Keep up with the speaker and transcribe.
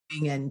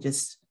and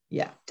just,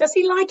 yeah. Does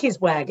he like his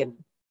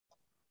wagon?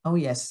 Oh,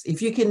 yes.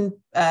 If you can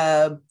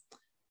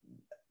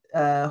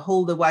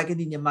hold the wagon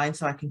in your mind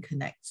so I can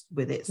connect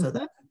with it so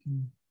that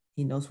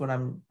he knows what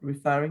I'm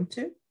referring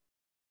to.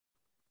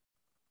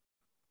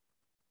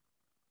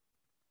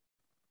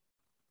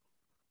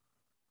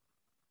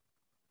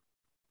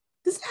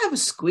 Does it have a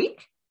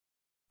squeak?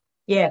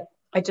 Yeah,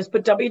 I just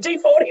put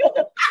WD-40 on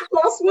it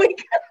last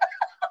week.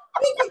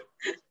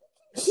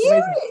 Hear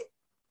Amazing. it.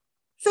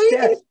 So you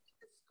can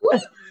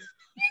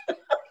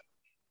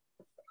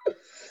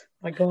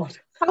My God.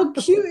 How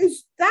cute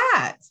is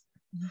that?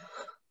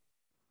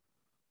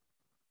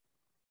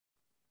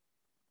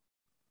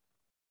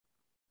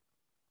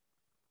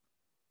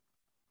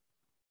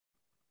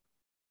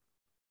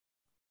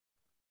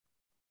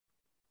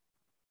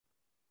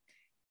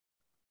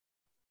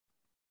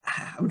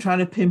 I'm trying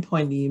to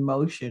pinpoint the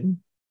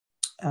emotion.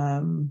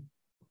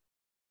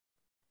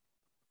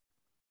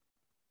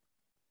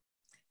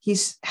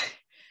 He's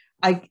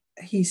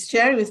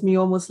sharing with me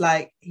almost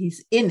like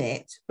he's in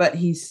it, but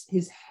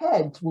his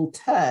head will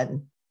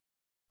turn.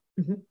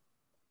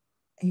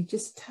 He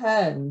just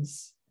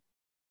turns,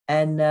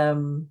 and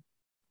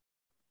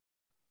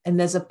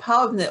there's a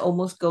part of him that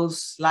almost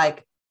goes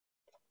like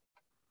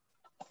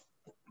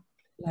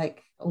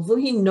although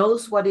he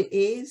knows what it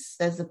is,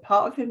 there's a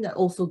part of him that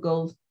also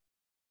goes,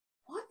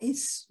 what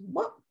is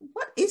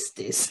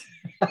this?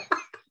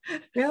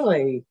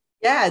 Really?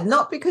 Yeah,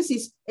 not because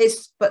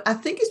but I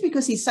think it's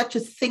because he's such a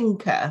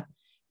thinker.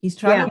 He's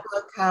trying to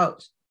work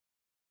out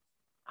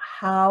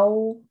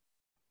how.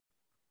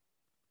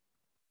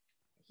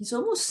 He's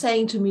almost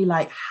saying to me,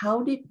 like,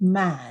 how did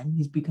man,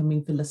 he's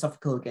becoming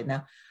philosophical again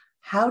now,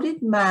 how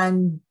did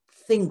man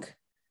think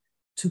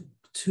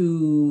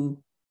to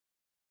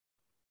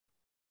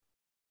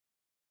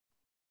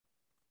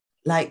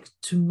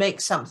make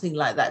something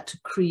like that, to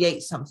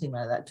create something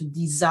like that, to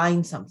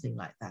design something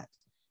like that?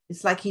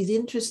 It's like he's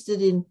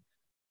interested in.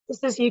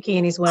 This is Yuki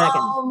in his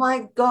wagon. Oh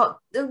my God.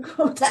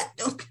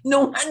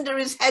 No wonder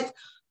his head.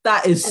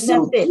 That is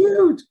so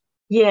cute.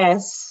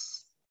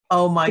 Yes.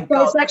 Oh my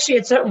God.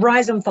 It's a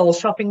rise and fall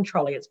shopping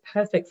trolley. It's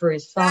perfect for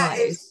his size. That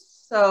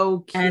is so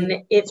cute.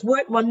 And it's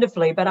worked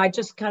wonderfully, but I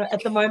just kind of,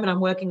 at the moment, I'm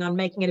working on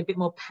making it a bit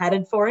more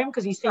padded for him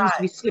because he seems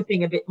to be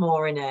slipping a bit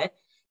more in it.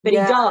 But he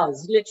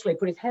does literally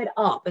put his head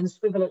up and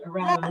swivel it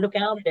around and look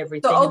out at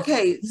everything. So,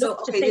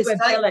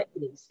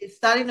 it's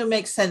starting to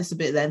make sense a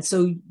bit then.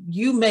 So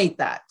you made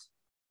that.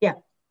 Yeah.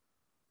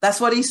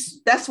 That's what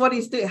he's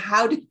doing.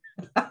 How did,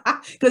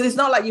 because it's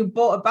not like you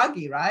bought a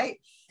buggy, right?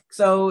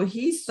 So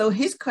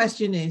his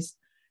question is,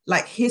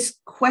 like, his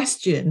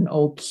question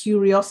or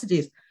curiosity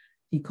is,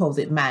 he calls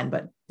it man,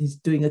 but he's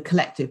doing a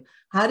collective.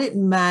 How did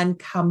man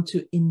come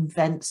to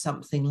invent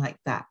something like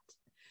that?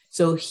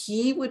 So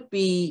he would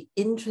be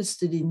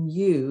interested in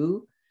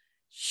you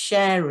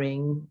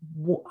sharing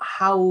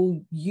how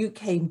you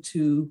came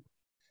to,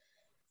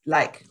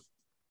 like,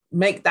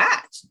 make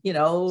that,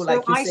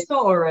 So I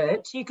saw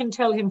it. You can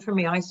tell him from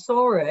me. I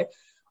saw it.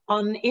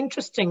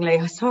 Interestingly,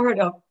 I saw it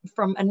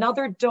from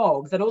another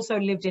dog that also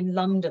lived in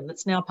London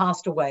that's now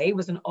passed away. It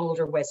was an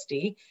older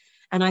Westie.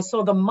 And I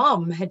saw the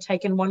mum had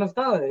taken one of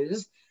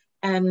those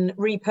and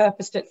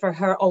repurposed it for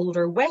her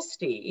older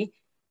Westie.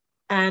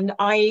 And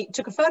I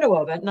took a photo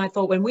of it. And I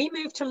thought, when we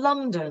moved to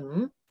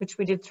London, which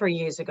we did 3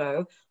 years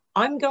ago,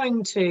 I'm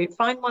going to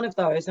find one of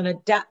those and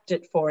adapt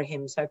it for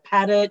him. So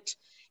pad it,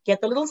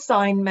 get the little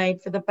sign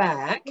made for the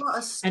back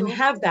and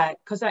have that,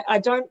 because I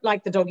don't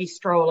like the doggy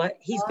stroller.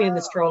 He's been in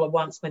the stroller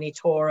once when he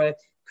tore a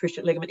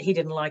cruciate ligament. He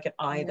didn't like it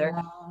either.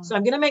 Yeah. So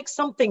I'm going to make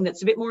something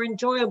that's a bit more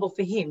enjoyable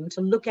for him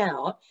to look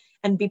out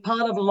and be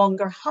part of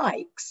longer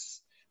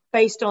hikes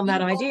based on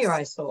that idea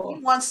I saw.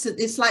 He wants to,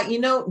 it's like,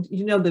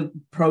 the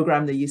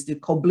program they used to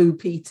call Blue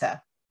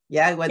Peter.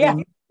 Yeah.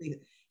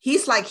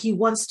 He's like, he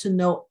wants to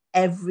know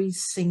every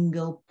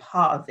single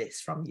part of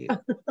this from you.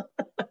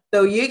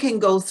 So you can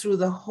go through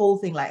the whole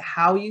thing, like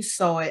how you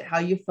saw it, how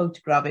you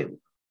photograph it,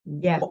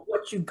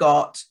 what you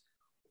got,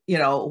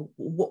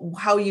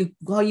 how you,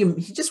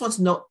 he just wants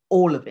to know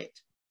all of it.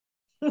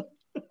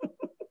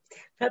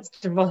 That's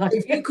divine.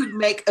 If you could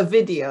make a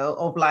video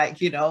of,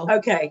 like,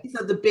 okay, these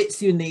are the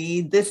bits you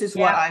need. This is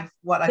what I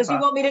Does he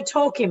want me to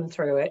talk him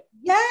through it?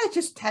 Yeah,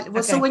 just tell him.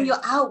 Well, so when you're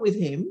out with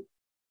him,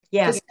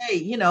 just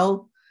say,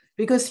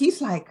 because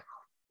he's like,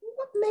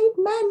 what made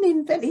man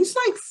invent? He's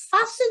like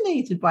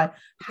fascinated by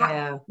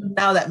how.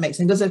 Now that makes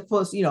sense, because of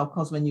course,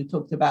 when you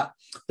talked about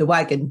the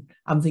wagon,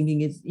 I'm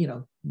thinking is,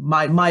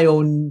 my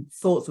own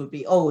thoughts would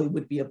be, oh, it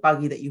would be a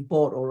buggy that you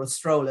bought or a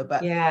stroller,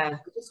 but I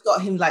just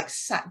got him like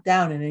sat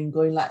down and then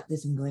going like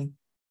this and going,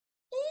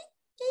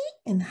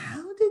 and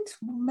how did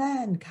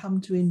man come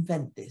to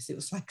invent this? It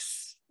was like,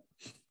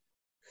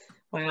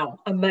 wow,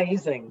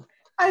 amazing.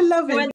 I love it.